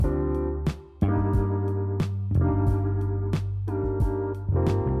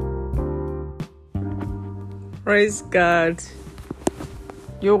Praise God.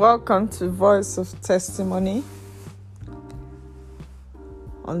 You're welcome to Voice of Testimony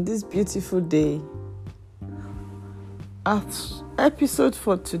on this beautiful day. Our episode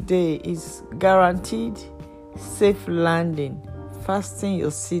for today is Guaranteed Safe Landing. Fasten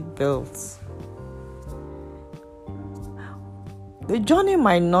your seat belts. The journey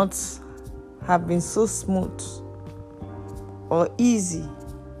might not have been so smooth or easy,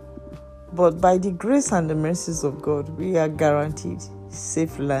 but by the grace and the mercies of God, we are guaranteed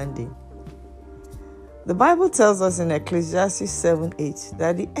safe landing. The Bible tells us in Ecclesiastes 7:8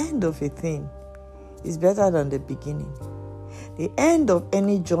 that the end of a thing is better than the beginning. The end of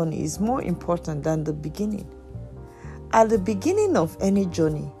any journey is more important than the beginning. At the beginning of any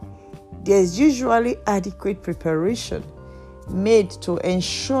journey, there is usually adequate preparation made to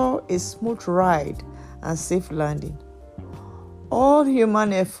ensure a smooth ride and safe landing. All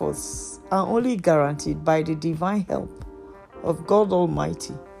human efforts are only guaranteed by the divine help of God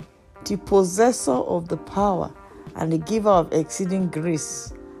Almighty, the possessor of the power and the giver of exceeding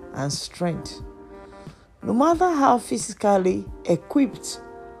grace and strength. No matter how physically equipped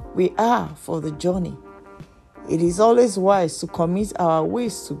we are for the journey, it is always wise to commit our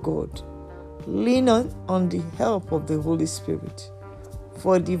ways to God, lean on the help of the Holy Spirit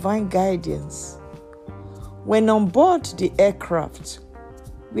for divine guidance. When on board the aircraft,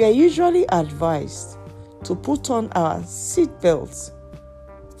 we are usually advised to put on our seat belts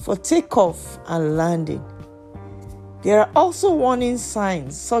for takeoff and landing. There are also warning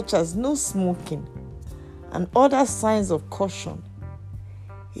signs such as no smoking and other signs of caution.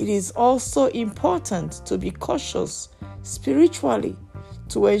 It is also important to be cautious spiritually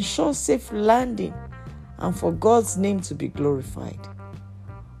to ensure safe landing and for God's name to be glorified.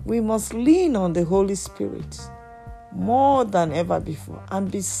 We must lean on the Holy Spirit more than ever before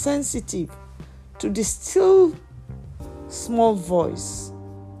and be sensitive to the still small voice.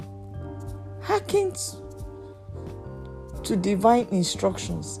 Hearken to divine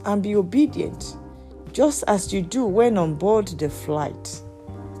instructions and be obedient, just as you do when on board the flight.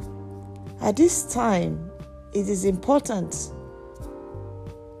 At this time, it is important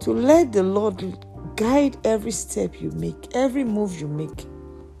to let the Lord guide every step you make, every move you make.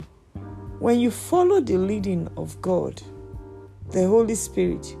 When you follow the leading of God, the Holy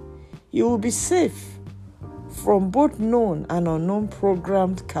Spirit, you will be safe from both known and unknown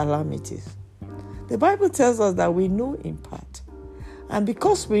programmed calamities. The Bible tells us that we know in part. And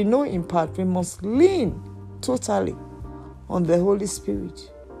because we know in part, we must lean totally on the Holy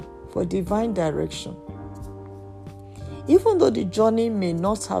Spirit for divine direction. Even though the journey may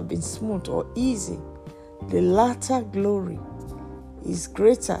not have been smooth or easy, the latter glory is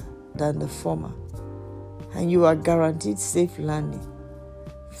greater than the former, and you are guaranteed safe landing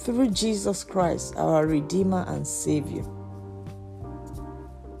through Jesus Christ, our Redeemer and Savior.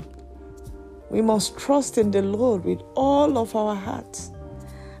 We must trust in the Lord with all of our hearts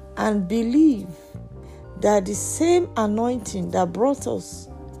and believe that the same anointing that brought us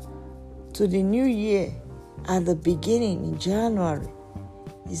to the new year at the beginning in January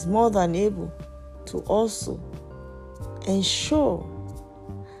is more than able to also ensure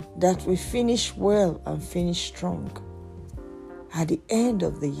that we finish well and finish strong at the end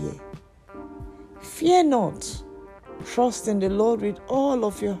of the year. Fear not, trust in the Lord with all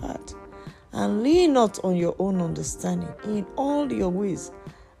of your heart, and lean not on your own understanding. In all your ways,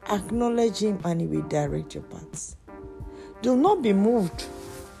 acknowledge Him and He will direct your paths. Do not be moved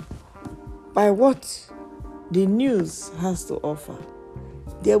by what the news has to offer.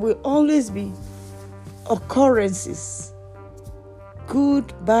 There will always be occurrences,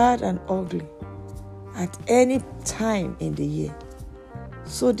 good, bad, and ugly, at any time in the year.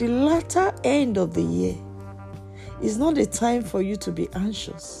 So the latter end of the year is not a time for you to be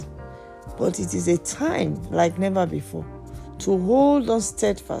anxious, but it is a time like never before to hold on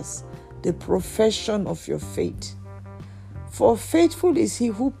steadfast the profession of your faith. For faithful is He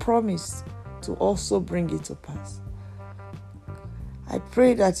who promised to also bring it to pass. I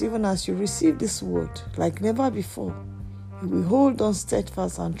pray that even as you receive this word like never before, you will hold on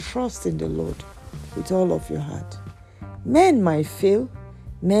steadfast and trust in the Lord with all of your heart. Men might fail,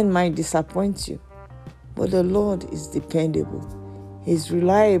 men might disappoint you, but the Lord is dependable. He's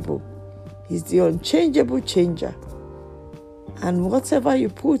reliable. He's the unchangeable changer. And whatever you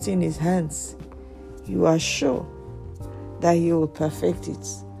put in His hands, you are sure that He will perfect it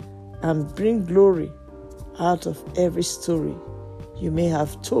and bring glory out of every story you may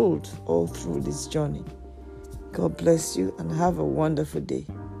have told all through this journey. God bless you and have a wonderful day.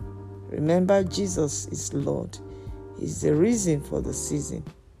 Remember, Jesus is Lord. He's the reason for the season.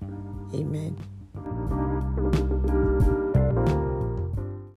 Amen.